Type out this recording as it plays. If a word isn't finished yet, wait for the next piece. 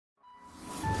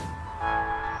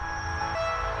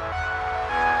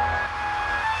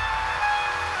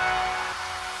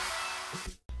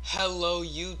Hello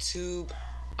YouTube,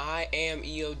 I am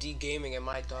EOD Gaming and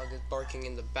my dog is barking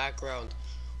in the background.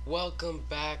 Welcome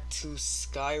back to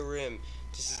Skyrim.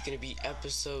 This is going to be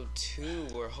episode 2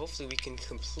 where hopefully we can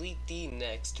complete the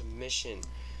next mission.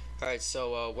 Alright,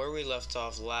 so where we left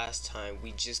off last time,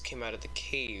 we just came out of the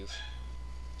cave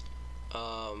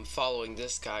following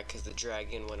this guy because the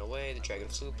dragon went away, the dragon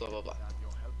flew, blah blah blah.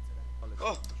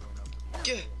 Oh!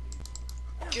 Get!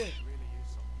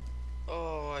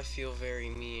 Oh, I feel very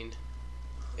mean.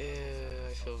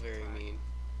 I feel very mean.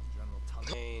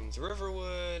 Names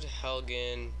Riverwood,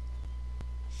 Helgen,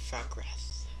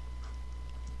 Fakrath.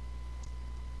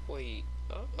 Wait,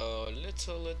 little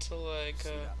like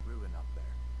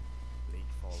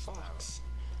fox.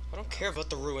 I don't care about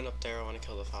the ruin up there. I want to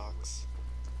kill the fox.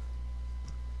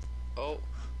 Oh,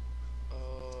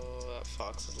 that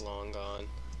fox is long gone.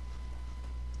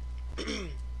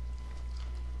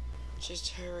 Just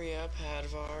hurry up,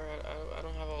 Hadvar. I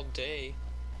don't have all day.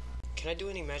 Can I do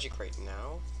any magic right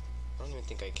now? I don't even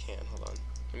think I can. Hold on.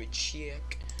 Let me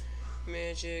check.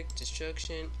 Magic,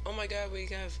 destruction. Oh my god, we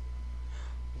have...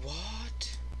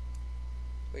 What?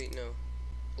 Wait, no.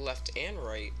 Left and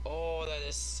right. Oh, that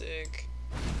is sick.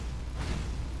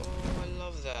 Oh, I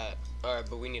love that. Alright,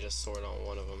 but we need a sword on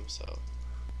one of them, so...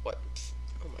 What?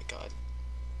 Oh my god.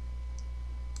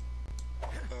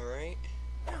 Alright.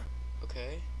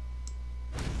 Okay.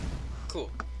 Cool.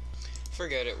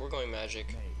 Forget it, we're going magic.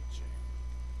 Mage.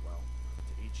 Well,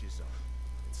 to each his own.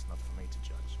 It's not for me to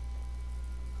judge.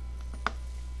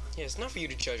 Yeah, it's not for you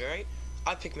to judge, alright?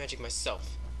 I pick magic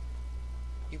myself.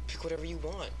 You pick whatever you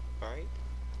want, alright?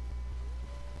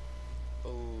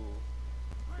 Oh,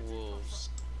 wolves.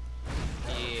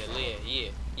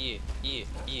 Yeah.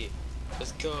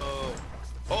 Let's go.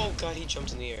 Oh god, he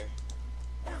jumped in the air.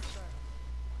 I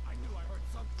knew I heard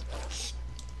something.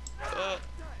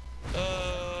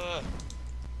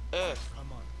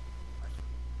 Come on.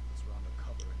 Let's round a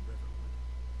cover in Riverwood.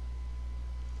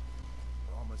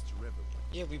 We're almost to Riverwood.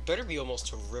 Yeah, we better be almost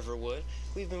to Riverwood.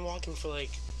 We've been walking for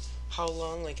like, how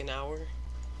long? Like an hour?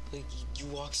 Like, you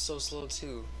walk so slow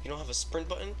too. You don't have a sprint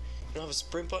button? You don't have a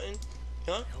sprint button?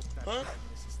 Huh? Huh?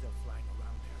 This is still flying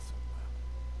around here somewhere.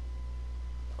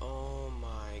 Oh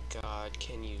my god,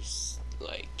 can you,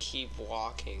 like, keep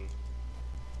walking?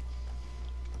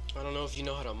 I don't know if you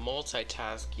know how to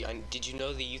multitask. Did you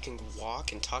know that you can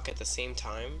walk and talk at the same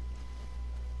time?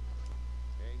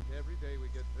 Ain't every day we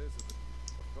get visited.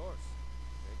 Of course.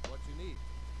 Take what you need.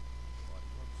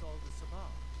 What's all this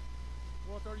about?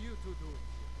 What are you two doing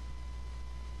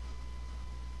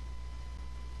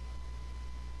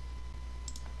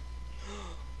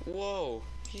here? Whoa,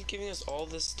 he's giving us all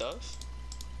this stuff?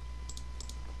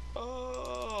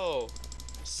 Oh,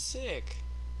 sick.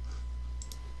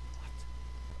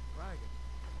 Dragon.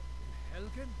 In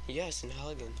Helgen? Yes, in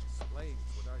Helgen. Explains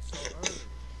what I saw earlier.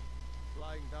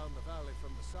 Flying down the valley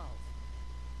from the south. I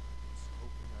was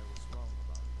hoping I was wrong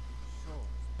about these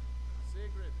shores.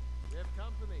 Sigrid, we have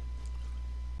company.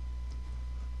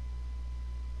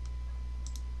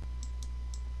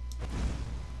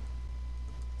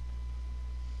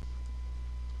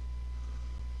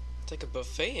 It's like a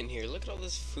buffet in here. Look at all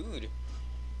this food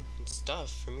and stuff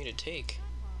for me to take.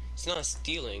 It's not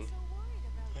stealing.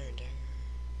 Iron dagger.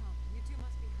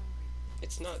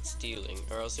 It's not stealing,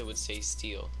 or else it would say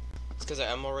steal. It's because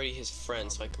I'm already his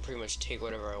friend, so I can pretty much take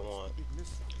whatever I want.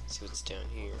 Let's see what's down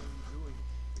here.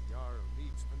 The Jarl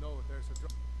needs to know there's a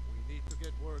we need to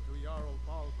get word to Jarl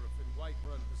Balgruuf in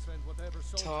Whiterun to send whatever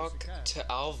soldiers Talk he can. to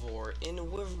Alvor in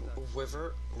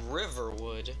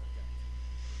Riverwood.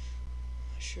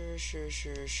 Sure.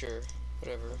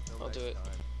 Whatever. I'll do it.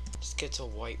 Let's get to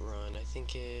Whiterun. I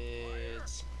think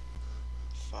it's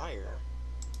fire.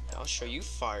 I'll show you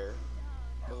fire.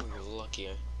 Oh, you're lucky.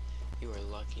 You are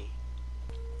lucky.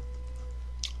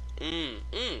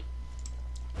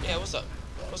 Yeah, what's up?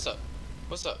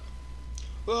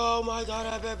 Oh my god,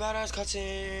 I bet badass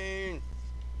cutscene.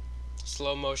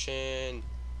 Slow motion.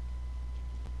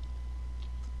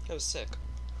 That was sick.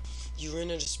 You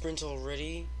ran into sprint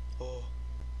already? Oh.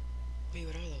 Wait,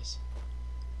 what are those?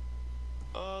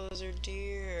 Oh, those are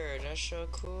deer. That's so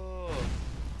cool.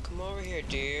 Come over here,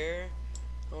 deer.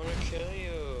 I wanna kill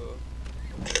you.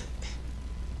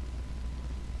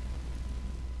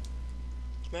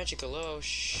 Magic hello.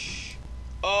 Shh.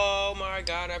 Oh my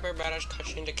god, I better badass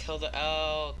cutscene to kill the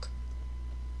elk.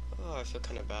 Oh, I feel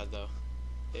kinda bad though.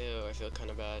 Ew, I feel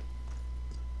kinda bad.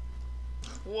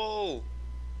 Whoa!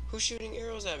 Who's shooting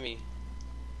arrows at me?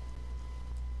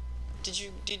 Did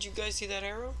you guys see that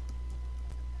arrow?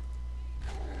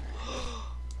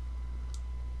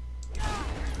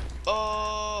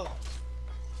 Oh!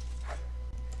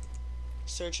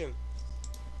 Search him.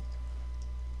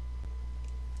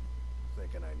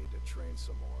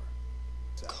 some more.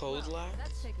 Cold Well, lack?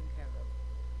 that's taken care of.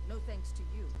 No thanks to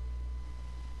you.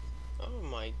 Oh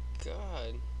my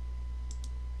god.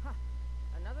 Ha!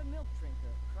 Another milk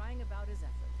drinker crying about his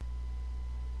effort.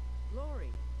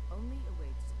 Glory only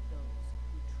awaits those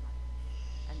who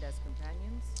try. And as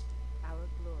companions, our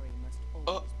glory must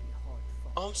always be hard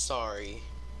fought. I'm sorry.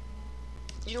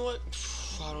 You know what?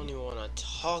 I don't even want to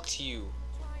talk to you.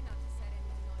 Try not to set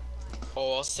anything on fire.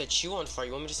 Oh, I'll set you on fire.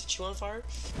 You want me to set you on fire?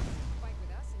 Fight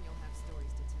with us and you'll have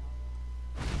stories to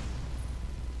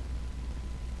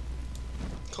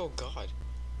tell. Oh god.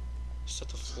 Set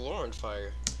the floor on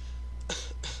fire.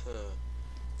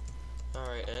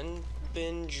 Alright, and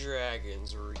bin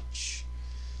Dragon's Reach.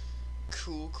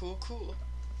 Cool, cool, cool.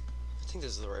 I think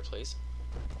this is the right place.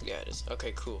 Yeah, it is.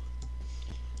 Okay, cool.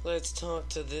 Let's talk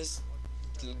to this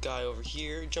guy over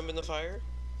here. Jump in the fire.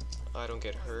 I don't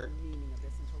get hurt. The meaning of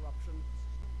this interruption.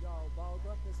 Jarl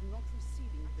Balgruuf is not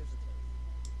receiving visitors.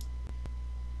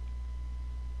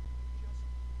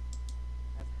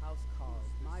 As House Carl,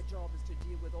 my job is to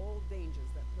deal with all dangers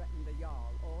that threaten the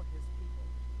Jarl or his people.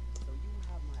 So you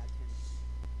have my attention.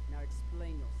 Now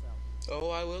explain yourself. Oh,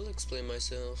 I will explain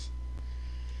myself.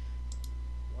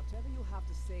 Whatever you have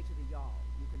to say to the Jarl,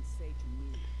 you can say to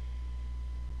me.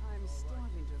 I'm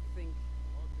starting to think.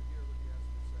 Want to hear what he has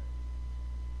to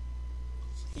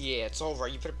say. Yeah, it's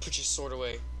alright. You better put your sword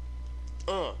away.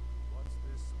 What's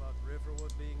this about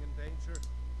Riverwood being in danger?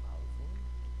 Alvin?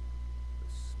 The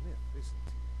smith, isn't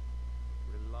he?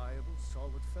 Reliable,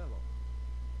 solid fellow.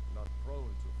 Not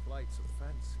prone to flights of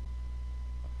fancy.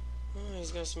 Oh,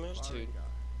 he's got some attitude. Fine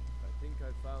guy. I think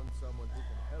I found someone who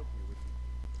can help you with you.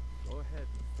 Go ahead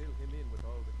and fill him in with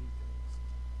all the details.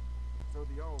 So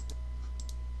the Jarl...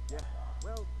 Yeah,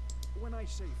 well, when I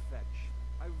say fetch,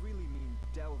 I really mean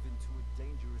delve into a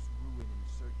dangerous ruin in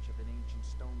search of an ancient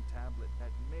stone tablet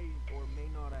that may or may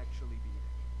not actually be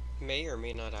there. May or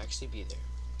may not actually be there.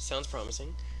 Sounds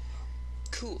promising.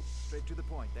 Cool. Straight to the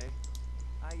point, eh?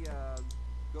 I,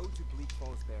 go to Bleak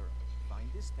Falls Barrow, find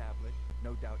this tablet,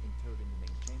 no doubt interred in the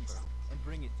main chamber, and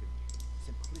bring it to me.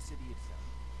 Simplicity itself.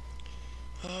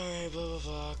 Alright, blah blah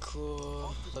blah,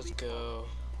 cool. Let's go.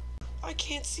 I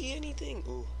can't see anything.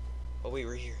 Ooh. Oh wait,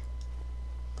 we're here.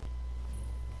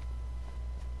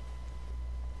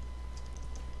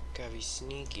 Gotta be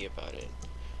sneaky about it.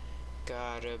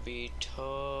 Gotta be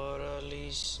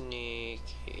totally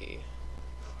sneaky.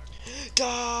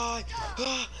 Die!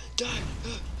 Ah, die!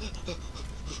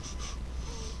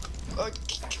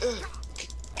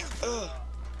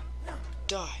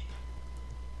 Die.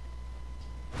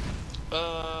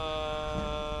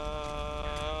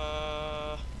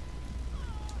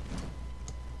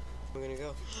 I'm gonna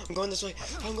go. I'm going this way.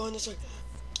 I'm going this way.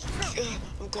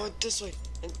 I'm going this way.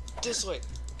 And this way.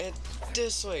 And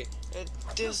this way. And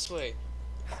this way.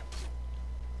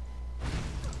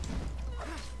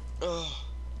 Oh.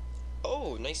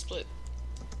 Oh, nice split.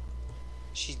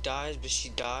 She dies, but she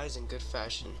dies in good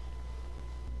fashion.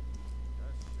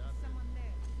 Just shut Someone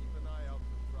there. Keep an eye out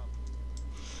for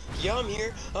trouble. Yeah, I'm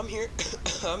here. I'm here.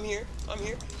 I'm here. I'm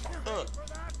here.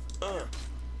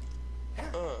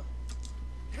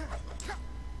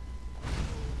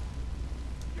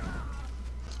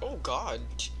 Oh God,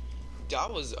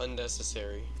 that was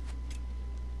unnecessary.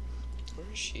 Where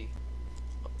is she?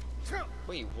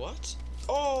 Wait, what?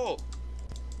 Oh!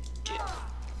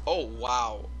 Oh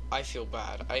wow, I feel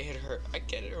bad. I hit her. I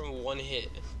get her in one hit.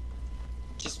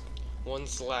 Just one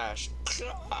slash.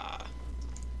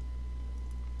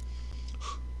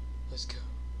 Let's go.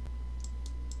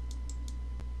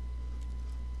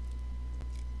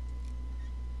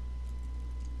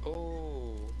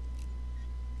 Oh.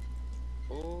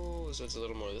 Oh, so it's a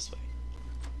little more this way.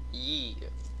 Yeah.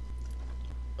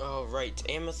 Oh, right.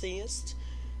 Amethyst.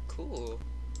 Cool.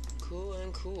 Cool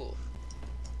and cool.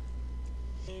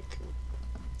 Very cool.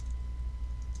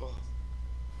 Oh,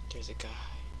 there's a guy.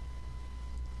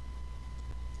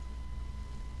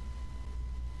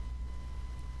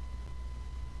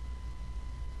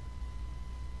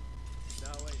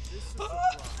 Now wait, this is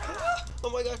Oh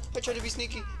my god, I tried to be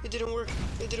sneaky. It didn't work.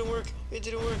 It didn't work. It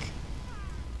didn't work.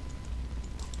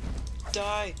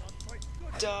 Die.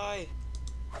 Die.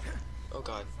 Oh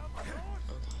god.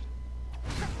 Oh god.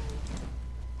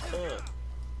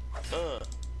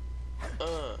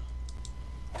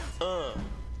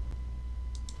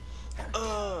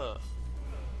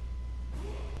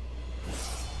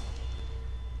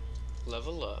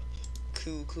 Level up.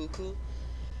 Cool, cool, cool.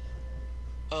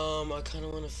 I kind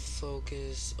of want to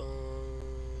focus on...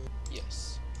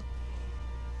 Yes.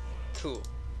 Cool.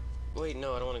 Wait,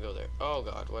 no, I don't want to go there. Oh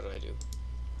god, what did I do?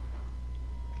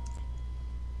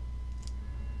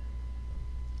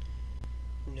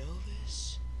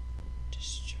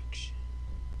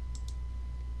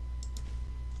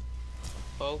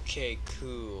 Okay,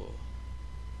 cool.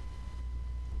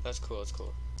 That's cool, that's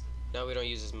cool. Now we don't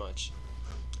use as much.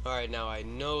 Alright, now I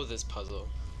know this puzzle.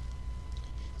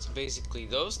 So basically,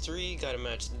 those three gotta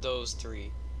match those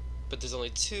three. But there's only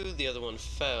two, the other one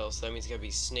fell, so that means it gotta be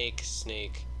snake,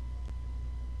 snake.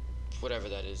 Whatever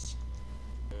that is.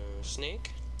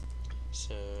 Snake.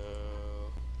 So,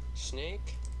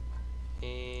 snake.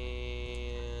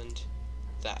 And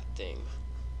that thing.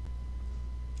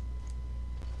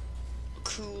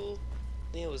 Cool.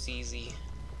 That was easy.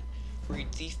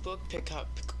 Read thief book, pick up.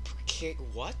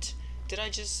 What did I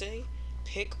just say?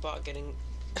 Pickpocketing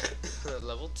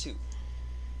level 2.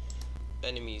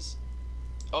 Enemies.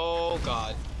 Oh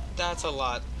god, that's a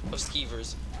lot of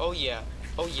skeevers. Oh yeah,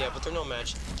 but they're no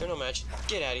match. They're no match.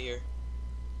 Get out of here.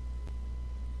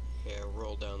 Yeah,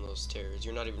 roll down those stairs.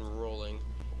 You're not even rolling.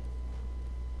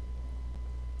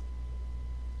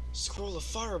 Scroll of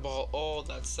fireball. Oh,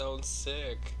 that sounds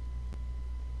sick.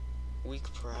 Weak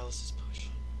paralysis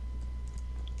potion.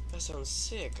 That sounds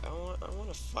sick. I want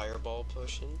a fireball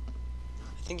potion.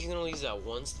 I think you can only use that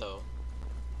once though.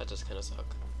 That does kind of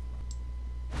suck.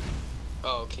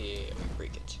 Oh, okay, yeah, we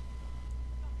break it.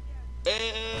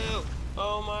 Ew!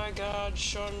 Oh my god,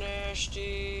 so nasty!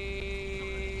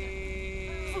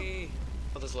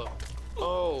 Oh, that's low.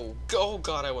 Oh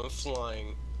god, I went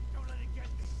flying.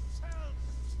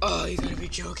 Oh, you gotta be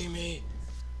joking me.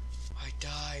 I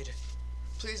died.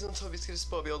 Please don't tell me it's gonna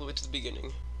spawn me all the way to the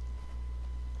beginning.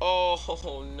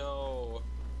 Oh no.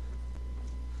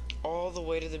 All the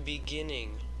way to the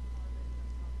beginning.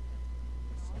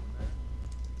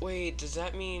 Wait, does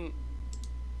that mean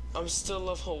I'm still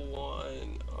level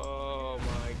 1? Oh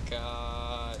my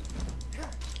god.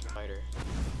 Spider.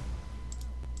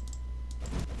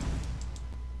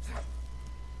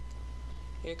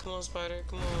 Yeah, come on, spider.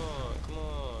 Come on, come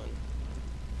on.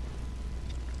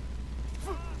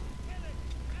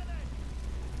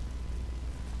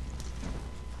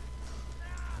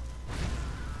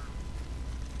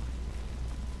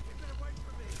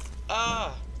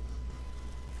 Ah!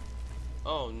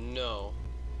 Oh no.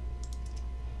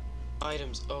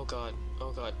 Items. Oh god.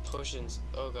 Oh god. Potions.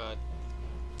 Oh god.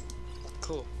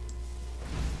 Cool.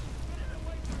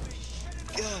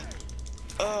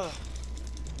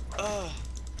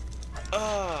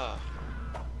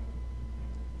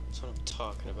 That's what I'm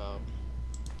talking about.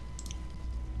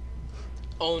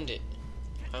 Owned it.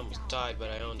 I almost died, but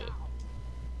I owned it.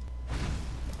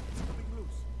 It's coming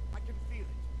loose. I can feel it.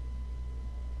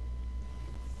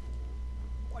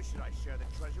 Why should I share the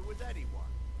treasure with anyone?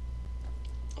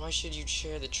 Why should you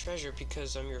share the treasure?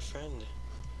 Because I'm your friend.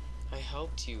 I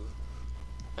helped you.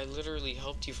 I literally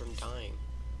helped you from dying.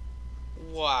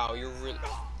 Wow, you're really...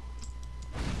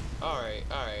 Alright.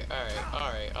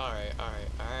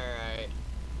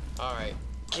 Alright,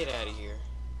 get out of here.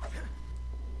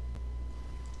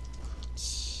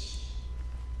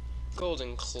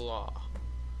 Golden Claw.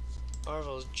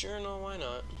 Arvel's Journal, why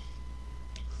not?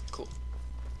 Cool.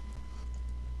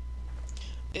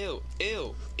 Ew.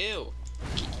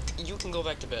 You can go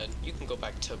back to bed. You can go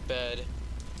back to bed.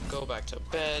 Go back to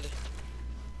bed.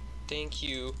 Thank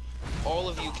you. All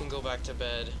of you can go back to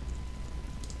bed.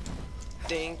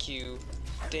 Thank you.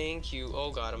 Thank you.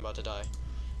 Oh god, I'm about to die.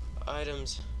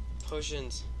 Items.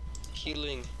 Potions.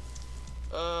 Healing.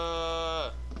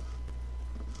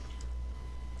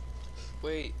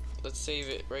 Wait. Let's save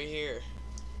it right here.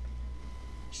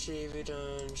 Save it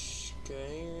on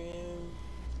Skyrim.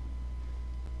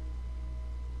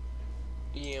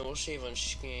 Yeah, we'll save on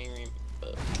Skyrim.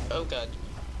 Oh god.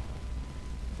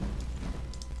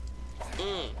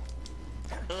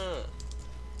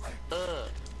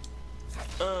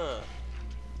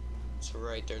 That's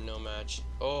right, they're no match.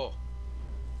 Oh,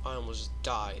 I almost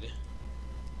died.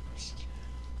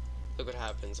 Look what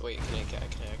happens. Wait, can I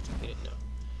activate it? No.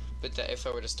 But that if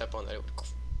I were to step on that, it would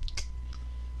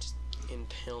just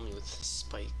impale me with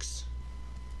spikes.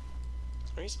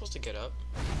 Are you supposed to get up?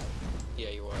 Yeah,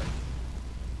 you are.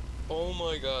 Oh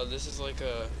my god, this is like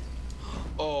a...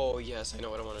 Oh yes, I know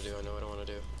what I want to do. I know what I want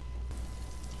to do.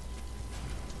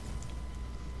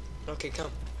 Okay,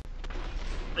 come.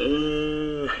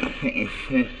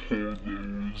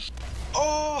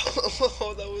 Oh,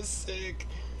 that was sick.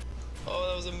 Oh,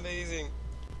 that was amazing.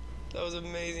 That was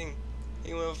amazing.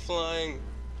 He went flying.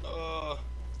 Oh.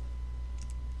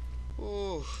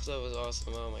 Ooh, that was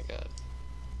awesome. Oh my god.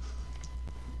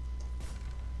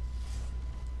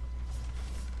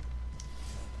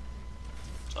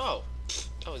 Oh,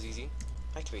 that was easy.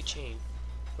 Activate chain.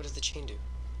 What does the chain do?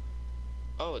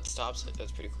 Oh, it stops it.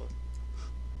 That's pretty cool.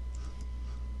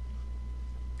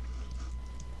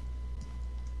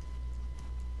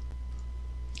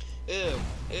 Ew,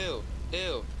 ew,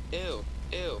 Ew, ew,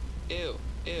 ew, ew,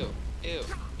 ew, ew,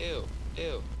 ew,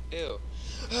 ew, ew.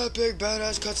 Big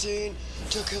badass cutscene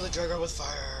to kill the dragon with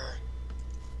fire.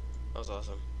 That was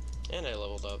awesome. And I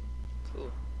leveled up.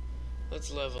 Cool.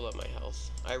 Let's level up my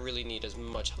health. I really need as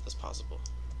much health as possible.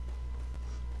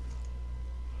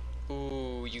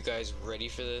 Ooh, you guys ready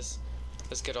for this?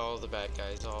 Let's get all the bad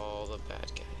guys. All the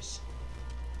bad guys.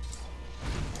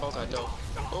 Oh god, no.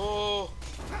 Oh!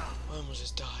 I almost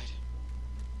just died.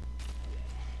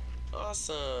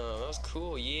 Awesome. That was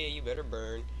cool. Yeah, you better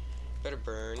burn. Better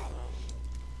burn.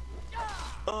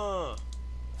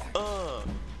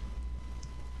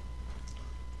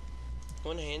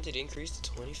 One-handed increase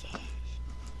to 25.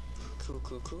 Cool,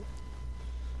 cool, cool.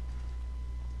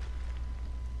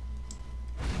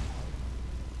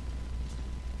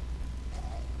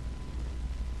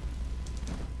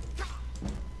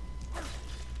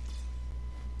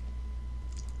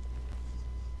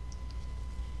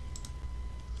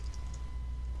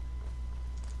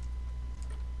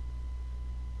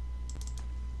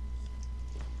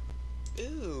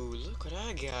 Ooh, look what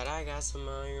I got. I got some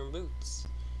iron boots.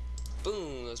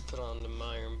 Boom, let's put on the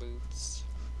iron boots.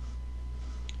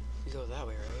 We go that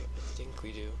way, right? I think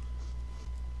we do.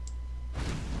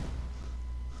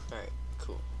 Alright,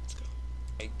 cool. Let's go.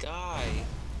 Hey, guy!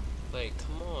 Like,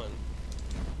 come on.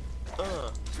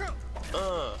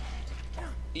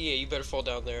 Yeah, you better fall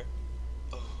down there.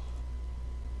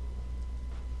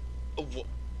 Oh,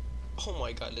 oh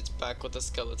my god, it's back with the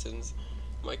skeletons.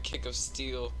 My kick of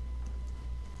steel.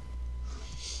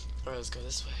 Alright, let's go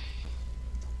this way.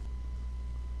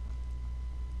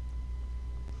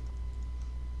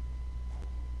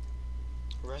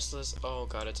 Restless. Oh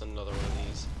god, it's another one of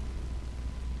these.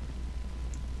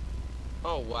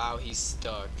 Oh wow, he's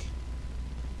stuck.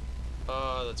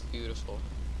 Oh, that's beautiful.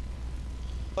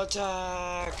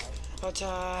 Attack!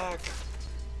 Attack!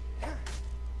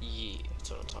 Yeah, that's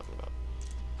what I'm talking about.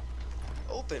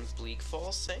 Open Bleak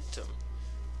Falls Sanctum.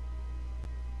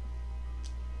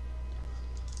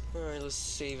 Alright, let's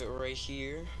save it right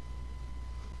here.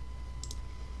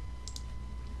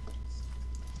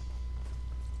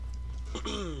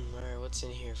 Alright, what's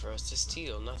in here for us to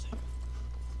steal? Nothing.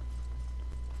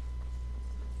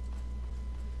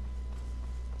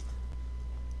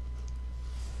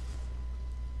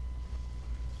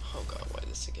 Oh god, why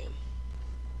this again?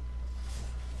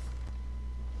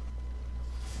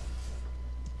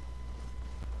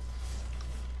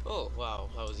 Oh, wow,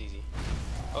 that was easy.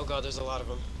 Oh god, there's a lot of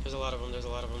them. There's a lot of them, there's a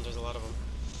lot of them, there's a lot of them.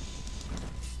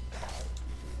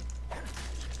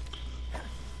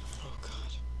 Oh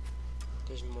god.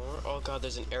 There's more? Oh god,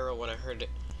 there's an arrow when I heard it.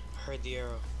 I heard the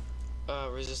arrow.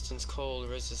 Resistance cold,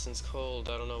 resistance cold.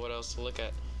 I don't know what else to look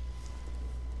at.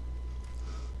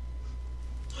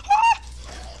 Ah!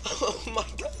 Oh my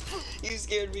god, you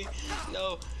scared me.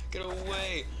 No, get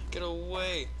away, get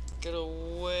away, get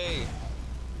away.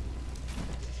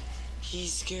 He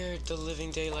scared the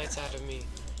living daylights out of me.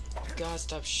 God,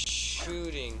 stop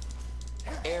shooting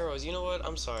arrows. You know what?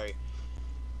 I'm sorry.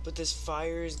 But this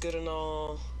fire is good and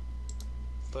all.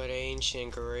 But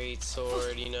ancient great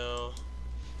sword, you know.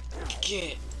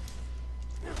 Get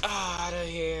out of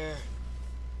here.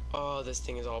 Oh, this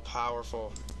thing is all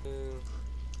powerful.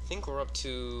 I think we're up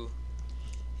to...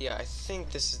 Yeah, I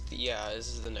think this is the... Yeah, this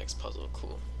is the next puzzle.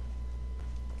 Cool.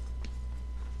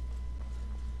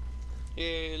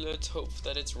 Yeah, let's hope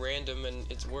that it's random and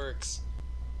it works.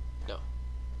 No.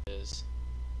 It is.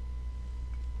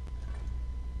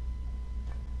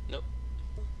 Nope.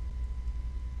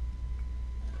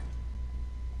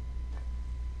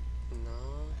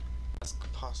 No. That's a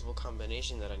possible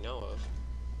combination that I know of.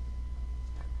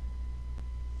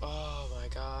 Oh my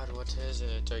god, what is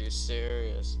it? Are you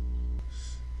serious?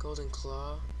 Golden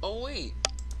Claw? Oh wait!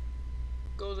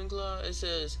 Golden Claw, it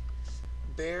says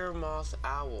Bear Moth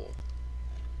Owl.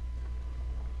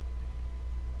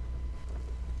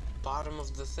 Bottom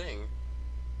of the thing.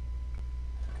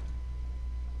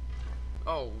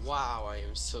 Oh wow, I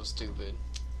am so stupid.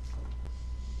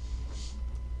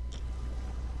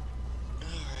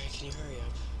 Alright, can you hurry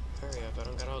up? Hurry up, I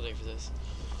don't got all day for this.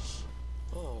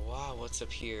 Oh wow, what's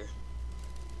up here?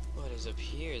 What is up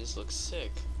here? This looks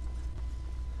sick.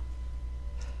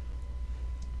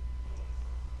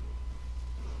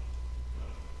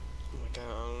 Oh my god,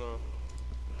 I don't know.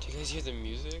 Do you guys hear the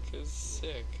music? It's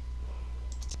sick.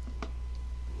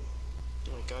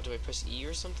 Oh my god, do I press E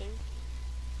or something?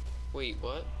 Wait,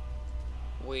 what?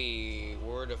 Wait,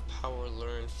 word of power,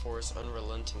 learn, force,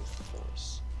 unrelenting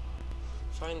force.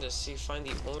 Find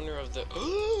the owner of the...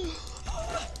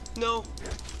 No!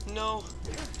 No!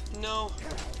 No!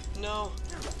 No!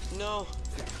 No!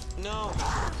 No!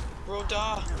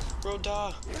 Roda!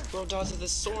 Roda! Roda to the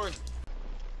sword!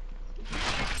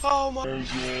 Oh my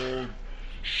god!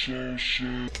 So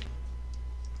sick.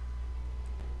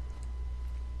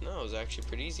 No, it was actually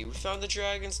pretty easy. We found the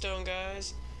dragonstone,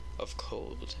 guys! Of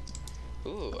cold.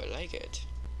 Ooh, I like it.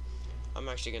 I'm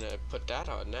actually gonna put that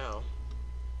on now.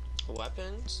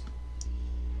 Weapons?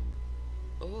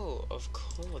 Oh, of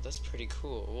cold. That's pretty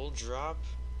cool. We'll drop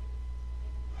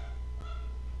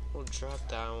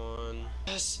that one.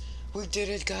 Yes! We did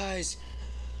it, guys!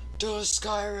 To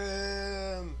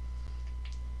Skyrim!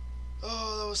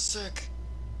 Oh, that was sick.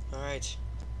 Alright.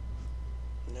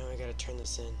 Now I gotta turn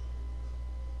this in.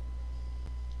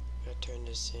 Gotta turn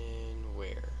this in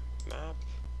where? Map?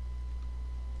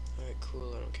 Alright,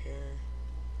 cool, I don't care.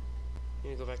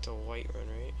 Need to go back to Whiterun,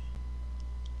 right?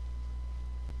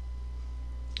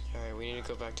 Alright, we need to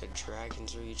go back to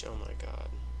Dragon's Reach. Oh my god.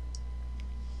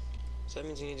 So that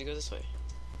means we need to go this way.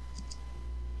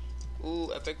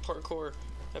 Ooh, epic parkour.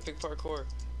 Epic parkour.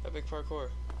 Epic parkour.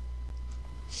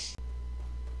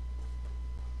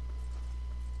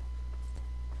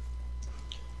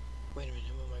 Wait a minute,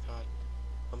 oh my god.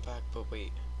 I'm back, but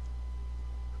wait.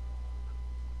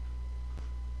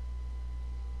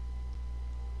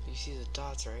 You see the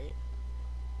dots, right?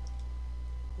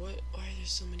 What? Why are there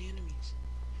so many enemies?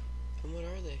 And what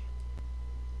are they?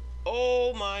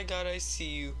 Oh my god, I see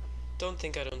you. Don't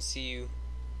think I don't see you.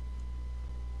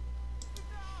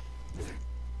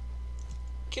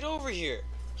 Get over here.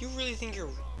 You really think you're...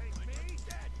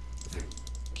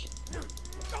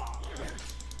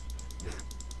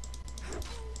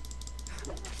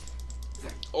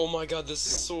 Oh my god, this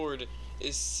sword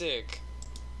is sick.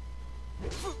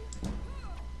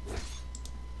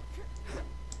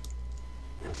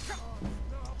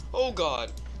 Oh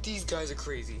god, these guys are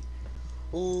crazy.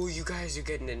 Oh, you guys are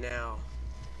getting it now.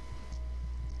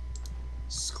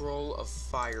 Scroll of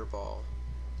Fireball.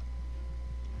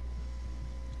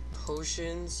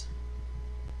 Potions.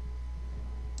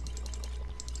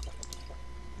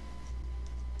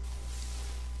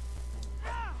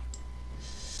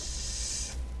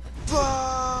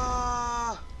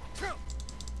 Bah!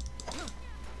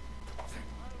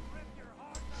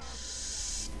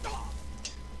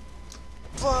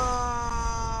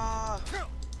 Bah!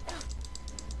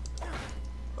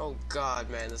 Oh god,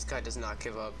 man, this guy does not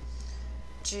give up.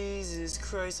 Jesus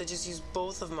Christ, I just used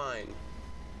both of mine.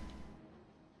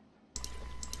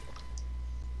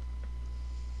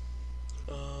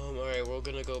 Alright, we're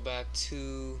gonna go back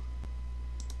to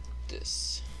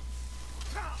this.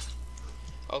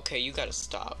 Okay, you gotta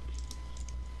stop.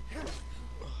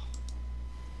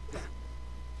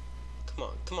 Come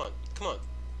on, come on, come on.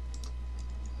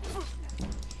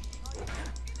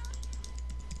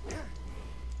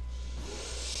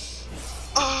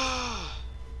 Ah!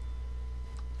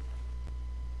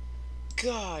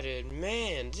 God,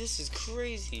 man, this is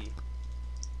crazy.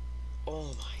 Oh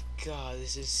my god,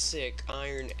 this is sick.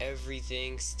 Iron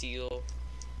everything, steel.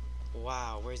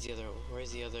 Wow, where's the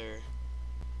other?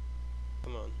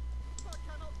 Come on.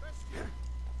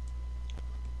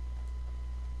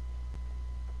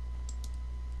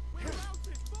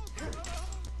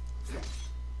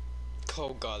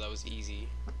 Oh god, that was easy.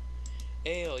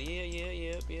 Ale,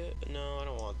 yeah. No, I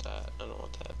don't want that. I don't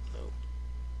want that. Nope.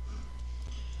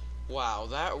 Wow,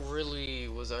 that really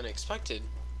was unexpected.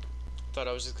 Thought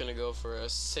I was just gonna go for a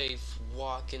safe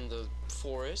walk in the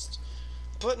forest.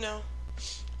 But no.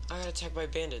 I got attacked by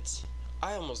bandits.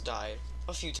 I almost died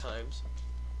a few times,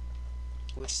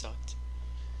 which sucked.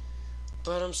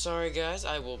 But I'm sorry, guys.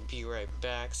 I will be right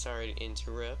back. Sorry to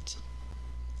interrupt.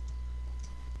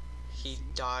 He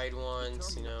died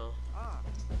once, you know. Ah,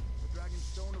 the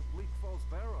Dragonstone of Bleak Falls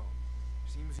Barrow.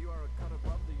 Seems you are a cut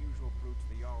above the usual brutes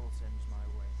the Jarl sends my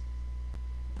way.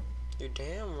 You're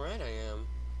damn right I am.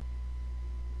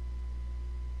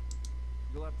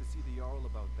 You'll have to see the Jarl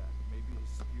about that. Maybe his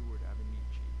steward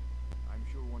Avenici. I'm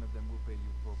sure one of them will pay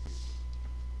you appropriately.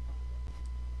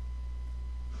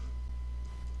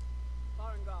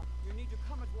 Farengar, you need to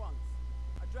come at once.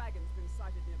 A dragon's been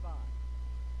sighted nearby.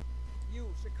 You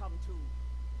should come too.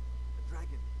 A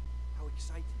dragon? How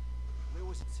exciting. Where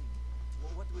was it seen?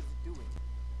 What was it doing?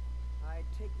 I'd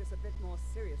take this a bit more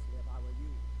seriously if I were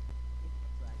you. If the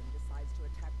dragon decides to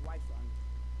attack Whiterun,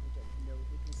 I don't know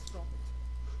who can stop it.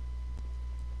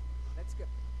 Let's go.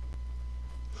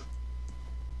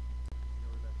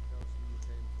 That tells me you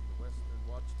came from the Western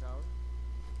Watchtower?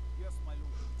 Yes, my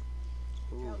lord.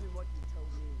 Tell me what you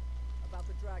told me about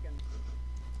the dragon.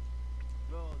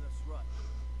 Oh, that's right.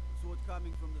 Sword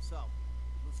coming from the south.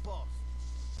 It was fast.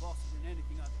 Faster than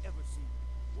anything I've ever seen.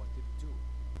 What did it do?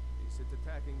 Is it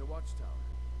attacking the Watchtower?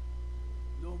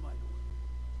 No, my lord.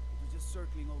 It just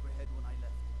circling overhead when I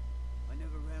left. I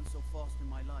never ran so fast in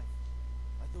my life.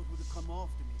 I thought it would have come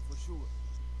after me, for sure.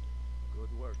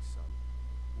 Good work, son.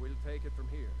 We'll take it from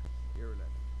here. Here,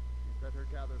 left. You better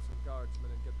gather some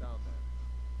guardsmen and get down there.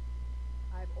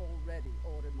 I've already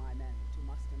ordered my men to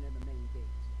muster near the main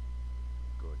gate.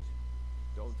 Good.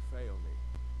 Don't fail me.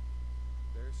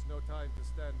 There's no time to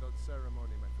stand on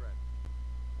ceremony, my friend.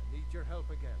 I need your help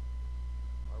again.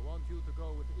 I want you to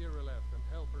go with Irileth and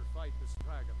help her fight this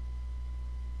dragon.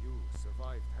 You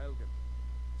survived Helgen,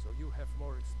 so you have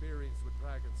more experience with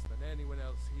dragons than anyone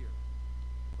else here.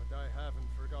 But I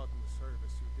haven't forgotten the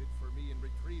service you did for me in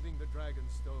retrieving the dragon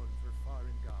stone for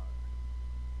Farengar.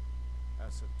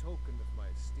 As a token of my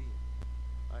esteem,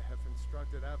 I have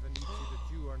instructed Avenici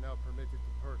that you are now permitted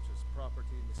to purchase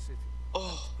property in the city.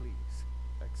 Oh. Please,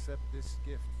 accept this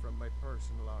gift from my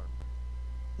personal army.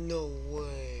 No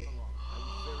way. Come on. I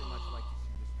would very much like to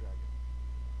see this dragon.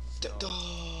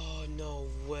 Oh, no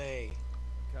way. I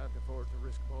can't afford to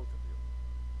risk both of you.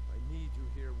 I need you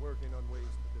here working on ways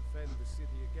to defend the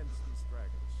city against these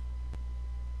dragons.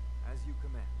 As you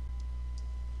command.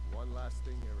 One last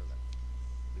thing, Irileth.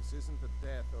 This isn't a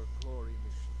death or glory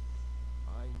mission.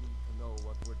 I need to know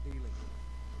what we're dealing with.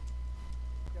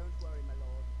 Don't worry, my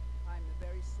lord. I'm the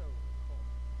very soul of Corp.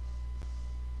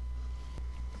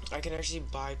 I can actually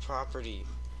buy property.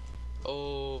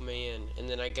 Oh man, and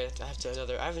then I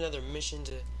have another mission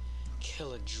to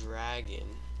kill a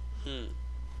dragon.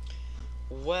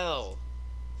 Well,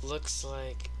 looks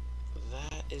like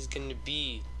that is gonna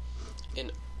be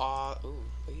an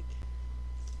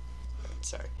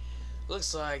sorry.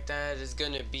 Looks like that is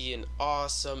gonna be an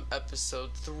awesome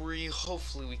episode 3.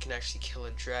 Hopefully we can actually kill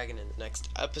a dragon in the next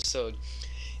episode.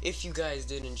 If you guys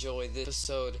did enjoy this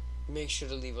episode, make sure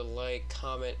to leave a like,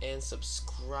 comment, and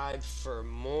subscribe for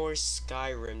more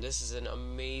Skyrim. This is an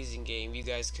amazing game. You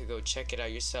guys could go check it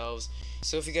out yourselves.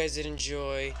 So if you guys did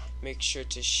enjoy, make sure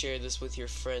to share this with your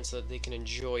friends so that they can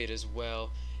enjoy it as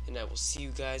well. And I will see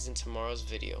you guys in tomorrow's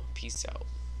video. Peace out.